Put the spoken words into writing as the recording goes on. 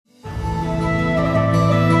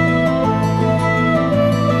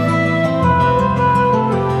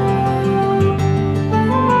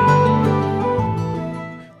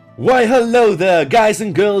Why hello there guys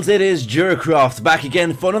and girls, it is Jeracraft back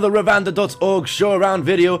again for another Ravand.org show around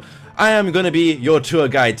video. I am going to be your tour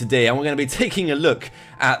guide today and we're going to be taking a look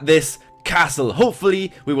at this castle.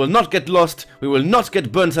 Hopefully we will not get lost, we will not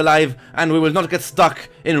get burnt alive, and we will not get stuck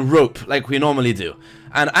in rope like we normally do.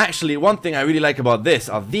 And actually one thing I really like about this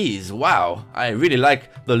are these. Wow, I really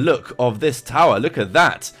like the look of this tower. Look at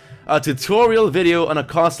that. A tutorial video on a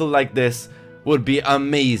castle like this would be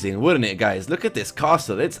amazing, wouldn't it guys? Look at this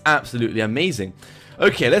castle, it's absolutely amazing.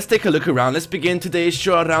 Okay, let's take a look around. Let's begin today's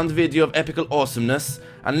show around video of epical awesomeness,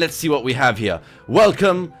 and let's see what we have here.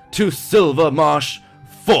 Welcome to Silver Marsh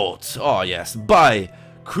Fort. Oh yes, by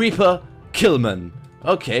Creeper Killman.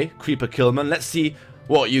 Okay, Creeper Killman, let's see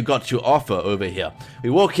what you got to offer over here.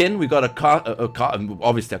 We walk in, we got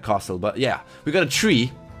obviously a castle, but yeah, we got a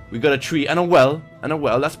tree. We got a tree and a well,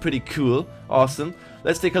 that's pretty cool, awesome.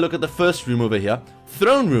 Let's take a look at the first room over here.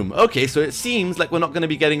 Throne room. Okay, so it seems like we're not going to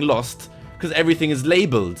be getting lost because everything is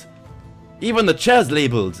labeled. Even the chair's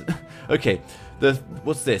labeled. Okay,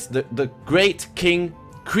 what's this? The Great King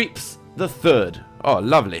Creeps the Third. Oh,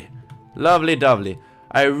 lovely. Lovely dovely.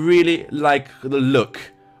 I really like the look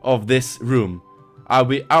of this room.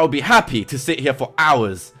 I'll be happy to sit here for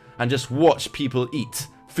hours and just watch people eat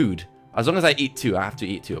food. As long as I eat too, I have to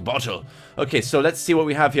eat too. A bottle. Okay, so let's see what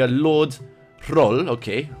we have here. Lord Roll,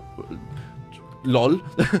 okay. Lol.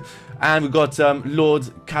 And we got Lord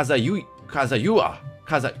Kazayua.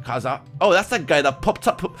 Oh, that's that guy that popped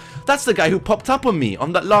up. That's the guy who popped up on me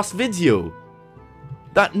on that last video.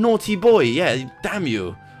 That naughty boy. Yeah, damn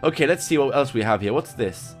you. Okay, let's see what else we have here. What's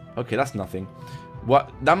this? Okay, that's nothing.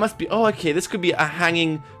 What? That must be... Oh, okay, this could be a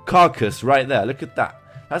hanging carcass right there. Look at that.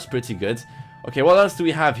 That's pretty good. Okay, what else do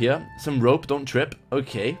we have here? Some rope, don't trip.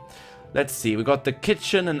 Okay. Let's see, we got the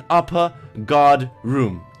kitchen and upper guard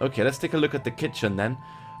room. Okay, let's take a look at the kitchen then.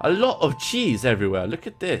 A lot of cheese everywhere. Look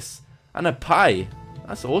at this. And a pie.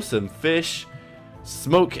 That's awesome. Fish.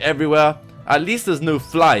 Smoke everywhere. At least there's no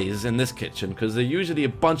flies in this kitchen, because there's usually a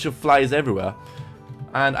bunch of flies everywhere.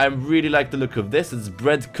 And I really like the look of this. It's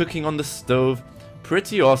bread cooking on the stove.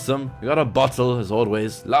 Pretty awesome. We got a bottle, as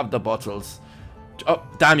always. Love the bottles. Oh,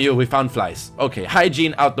 damn you, we found flies. Okay,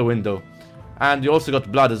 hygiene out the window. And you also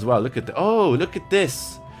got blood as well. Look at the... Oh, look at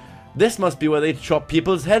this. This must be where they chop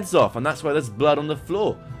people's heads off. And that's why there's blood on the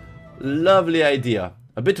floor. Lovely idea.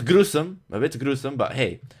 A bit gruesome, but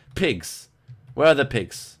hey. Pigs. Where are the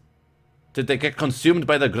pigs? Did they get consumed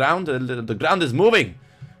by the ground? The ground is moving.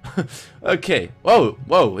 Okay.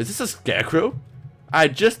 Whoa. Is this a scarecrow? I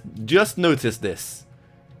just noticed this.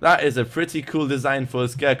 That is a pretty cool design for a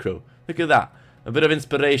scarecrow. Look at that. A bit of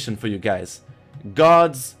inspiration for you guys.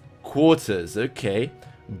 Guards quarters. Okay.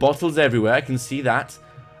 Bottles everywhere. I can see that.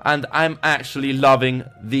 And I'm actually loving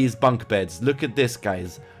these bunk beds. Look at this,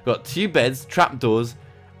 guys. Got 2 beds, trapdoors,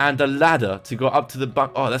 and a ladder to go up to the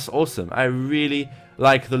bunk. Oh, that's awesome. I really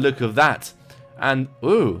like the look of that. And,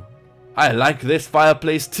 ooh, I like this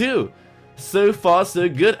fireplace too. So far, so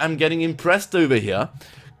good. I'm getting impressed over here.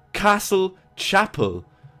 Castle Chapel.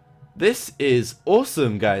 This is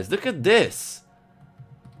awesome, guys. Look at this.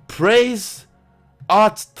 Praise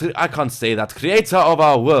art... I can't say that. Creator of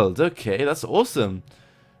our world. Okay, that's awesome.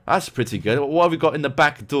 That's pretty good. What have we got in the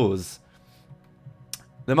back doors?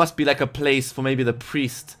 There must be like a place for maybe the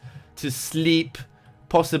priest to sleep.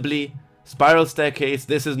 Possibly. Spiral staircase.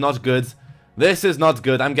 This is not good. This is not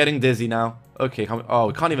good. I'm getting dizzy now. Okay. Oh,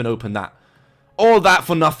 we can't even open that. All that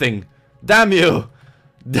for nothing. Damn you.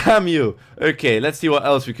 Damn you. Okay, let's see what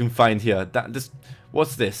else we can find here.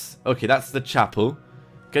 What's this? Okay, that's the chapel.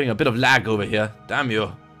 Getting a bit of lag over here. Damn you.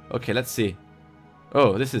 Okay, let's see.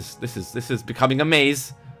 Oh, this is becoming a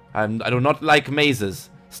maze. I do not like mazes.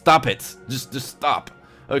 Stop it. Just stop.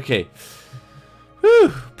 Okay.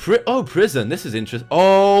 Whew. Prison. This is interesting.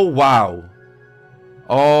 Oh, wow.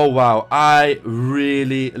 Oh, wow. I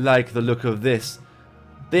really like the look of this.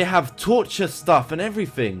 They have torture stuff and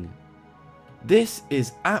everything. This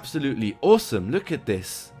is absolutely awesome. Look at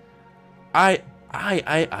this. Ay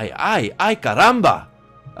caramba.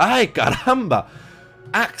 Ay caramba.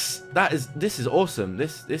 Axe. This is awesome.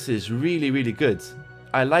 This is really, really good.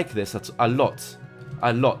 I like this a lot.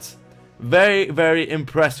 A lot. Very, very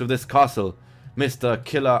impressed with this castle. Mr.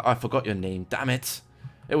 Killer. I forgot your name. Damn it.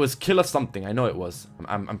 It was Killer something. I know it was.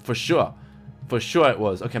 I'm for sure. For sure it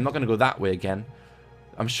was. Okay, I'm not going to go that way again.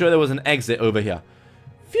 I'm sure there was an exit over here.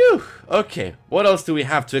 Phew. Okay. What else do we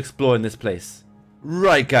have to explore in this place?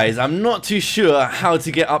 Right, guys. I'm not too sure how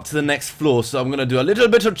to get up to the next floor, so I'm going to do a little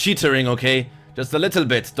bit of cheatering, okay? Just a little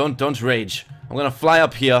bit. Don't rage. I'm going to fly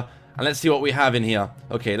up here, and let's see what we have in here.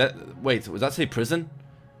 Okay, wait. Was that say prison?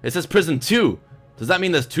 It says prison 2. Does that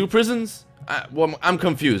mean there's 2 prisons? Well, I'm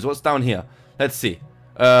confused. What's down here? Let's see.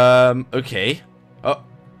 Okay.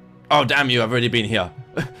 Oh, damn you, I've already been here.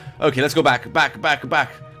 Okay, let's go back.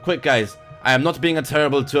 Quick, guys. I am not being a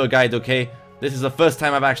terrible tour guide, okay? This is the first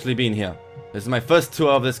time I've actually been here. This is my first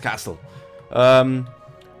tour of this castle. Oh,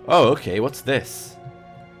 okay, what's this?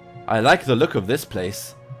 I like the look of this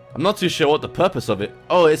place. I'm not too sure what the purpose of it.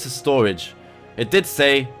 Oh, it's a storage. It did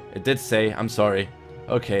say, I'm sorry.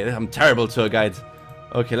 Okay, I'm terrible tour guide.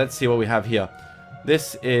 Okay, let's see what we have here.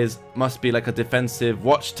 This must be like a defensive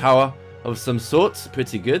watchtower of some sort.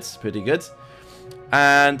 Pretty good.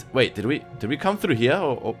 And wait, did we come through here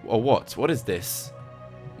or what? What is this?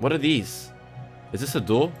 What are these? Is this a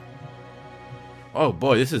door? Oh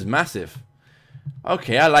boy, this is massive.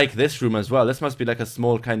 Okay, I like this room as well. This must be like a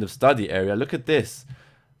small kind of study area. Look at this.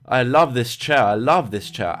 I love this chair.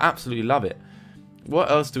 Absolutely love it.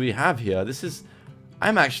 What else do we have here?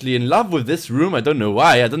 I'm actually in love with this room. I don't know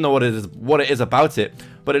why. I don't know what it is about it.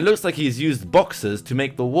 But it looks like he's used boxes to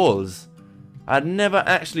make the walls. I'd never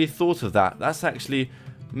actually thought of that. That's actually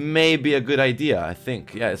maybe a good idea, I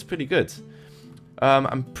think. Yeah, it's pretty good.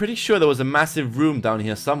 I'm pretty sure there was a massive room down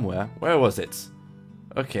here somewhere. Where was it?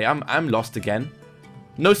 Okay, I'm lost again.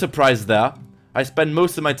 No surprise there. I spend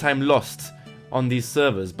most of my time lost on these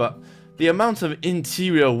servers, but the amount of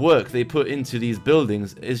interior work they put into these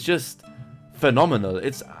buildings is just phenomenal.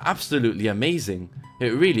 It's absolutely amazing.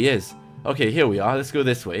 It really is. Okay, here we are. Let's go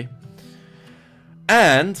this way.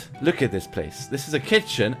 And look at this place. This is a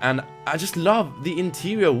kitchen, and I just love the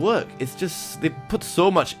interior work. It's just, they put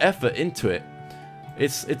so much effort into it.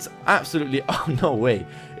 It's absolutely, oh no way.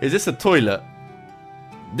 Is this a toilet?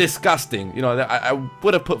 Disgusting. You know, I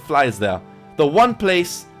would have put flies there. The one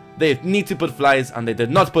place they need to put flies, and they did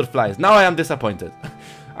not put flies. Now I am disappointed.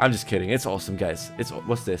 I'm just kidding. It's awesome, guys.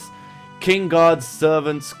 What's this? King Guard's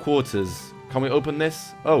Servants' Quarters. Can we open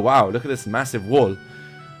this? Oh wow, look at this massive wall.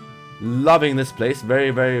 Loving this place.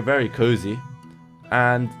 Very cozy.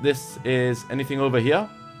 And this is anything over here?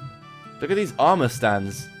 Look at these armor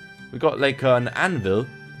stands. We got like an anvil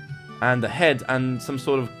and a head and some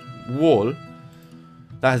sort of wall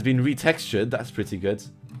that has been retextured. That's pretty good,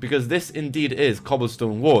 because this indeed is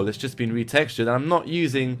cobblestone wall. It's just been retextured, and I'm not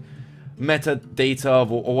using metadata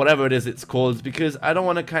or whatever it is it's called, because I don't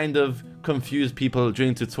want to kind of confuse people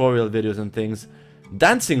during tutorial videos and things.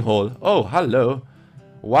 Dancing hall. Oh, hello.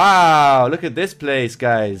 Wow, look at this place,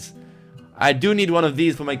 guys. I do need one of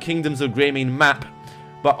these for my Kingdoms of Greymane map,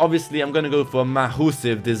 but obviously I'm going to go for a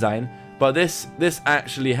Mahusive design. But this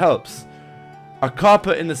actually helps. A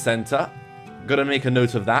carpet in the center. Gotta make a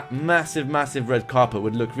note of that. Massive red carpet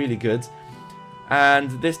would look really good.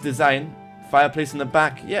 And this design, fireplace in the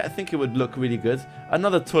back, yeah, I think it would look really good.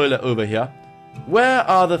 Another toilet over here. Where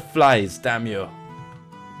are the flies? Damn you.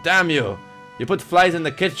 Damn you. You put flies in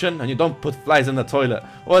the kitchen and you don't put flies in the toilet.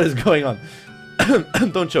 What is going on?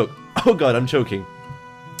 Don't choke. Oh god, I'm choking.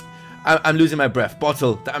 I'm losing my breath.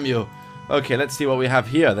 Bottle. Damn you. Okay, let's see what we have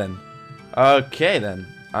here then. Okay then.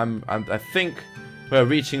 I think we're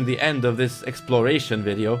reaching the end of this exploration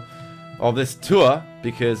video, of this tour,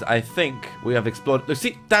 because I think we have explored. Look,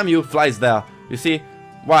 see, damn you, flies there. You see,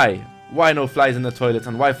 why no flies in the toilet,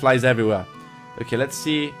 and why flies everywhere? Okay, let's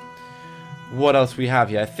see what else we have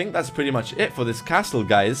here. I think that's pretty much it for this castle,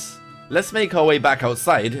 guys. Let's make our way back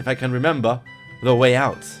outside, if I can remember the way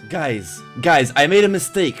out. Guys, I made a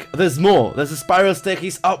mistake. There's more. There's a spiral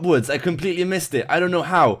staircase upwards. I completely missed it. I don't know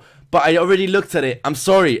how, but I already looked at it. I'm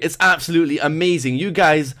sorry. It's absolutely amazing. You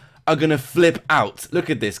guys are gonna flip out. Look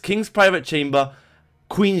at this. King's private chamber,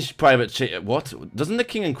 Queen's private chamber. What? Doesn't the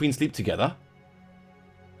king and queen sleep together?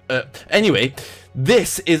 Anyway,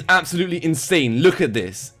 this is absolutely insane. Look at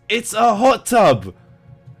this. It's a hot tub.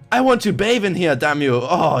 I want to bathe in here, damn you.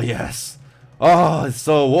 Oh, yes. Oh, it's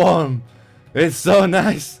so warm. It's so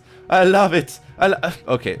nice. I love it.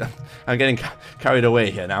 Okay, I'm getting carried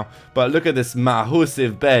away here now. But look at this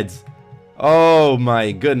Mahusive bed. Oh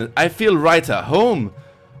my goodness. I feel right at home.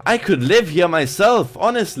 I could live here myself,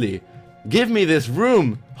 honestly. Give me this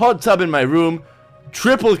room. Hot tub in my room.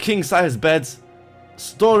 Triple king-size beds.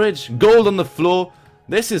 Storage. Gold on the floor.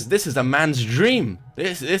 This is a man's dream.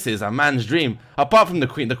 This is a man's dream. Apart from the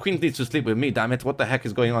queen. The queen needs to sleep with me, damn it. What the heck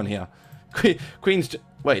is going on here? Queen's...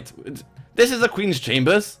 Wait. This is the queen's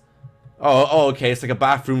chambers? Oh, okay. It's like a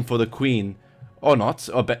bathroom for the queen. Or not.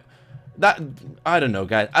 Or that... I don't know,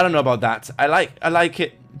 guys. I don't know about that. I like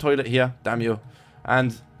it. Toilet here. Damn you.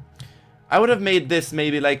 And... I would have made this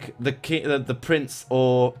maybe like the prince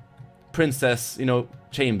or princess, you know,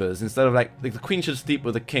 chambers. Instead of like the queen should sleep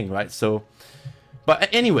with the king, right? So... But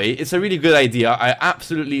anyway, it's a really good idea. I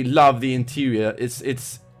absolutely love the interior. It's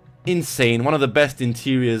insane. One of the best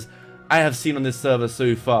interiors I have seen on this server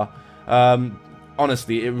so far.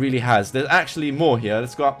 Honestly, it really has. There's actually more here.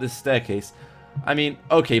 Let's go up this staircase. I mean,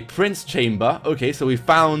 okay, Prince Chamber. Okay, so we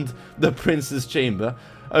found the Prince's Chamber.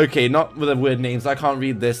 Okay, not with the weird names. I can't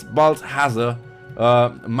read this. Balthazar.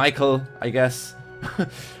 Michael, I guess.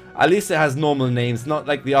 At least it has normal names, not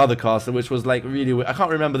like the other castle, which was like really weird. I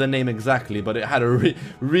can't remember the name exactly, but it had a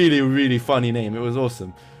really funny name. It was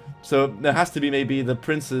awesome. So there has to be maybe the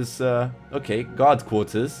Prince's, okay, guard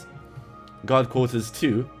quarters. Guard quarters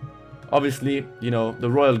 2. Obviously, you know, the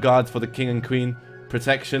royal guard for the king and queen.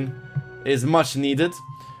 Protection is much needed.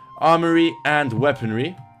 Armory and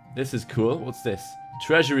weaponry. This is cool. What's this?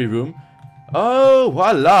 Treasury room. Oh,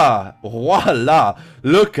 voila. Voila.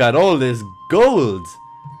 Look at all this gold.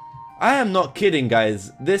 I am not kidding,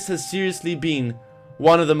 guys. This has seriously been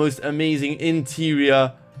one of the most amazing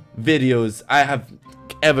interior videos I have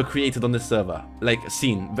ever created on this server. Like,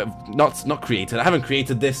 seen. Not created. I haven't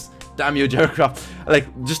created this. Damn you, Jeracraft. Like,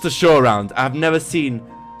 just a show around. I have never seen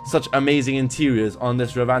such amazing interiors on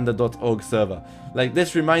this Ravanda.org server. Like,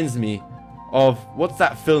 this reminds me of, what's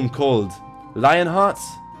that film called? Lionhearts?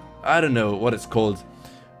 I don't know what it's called.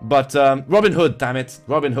 But, Robin Hood, damn it.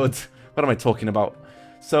 Robin Hood. What am I talking about?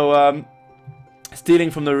 So, stealing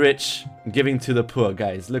from the rich, giving to the poor,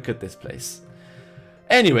 guys. Look at this place.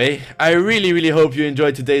 Anyway, I really hope you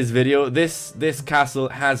enjoyed today's video. This castle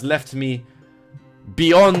has left me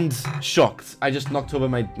beyond shocked. I just knocked over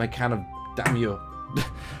my can of damn you.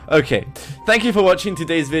 Okay, thank you for watching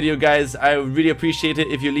today's video, guys. I really appreciate it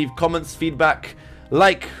if you leave comments, feedback,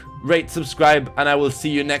 like, rate, subscribe, and I will see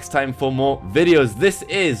you next time for more videos. This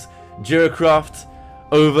is Jeracraft,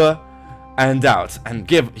 over and out. And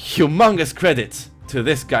give humongous credit to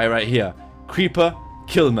this guy right here, Creeper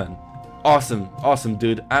Killman. Awesome, awesome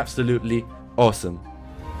dude, absolutely awesome.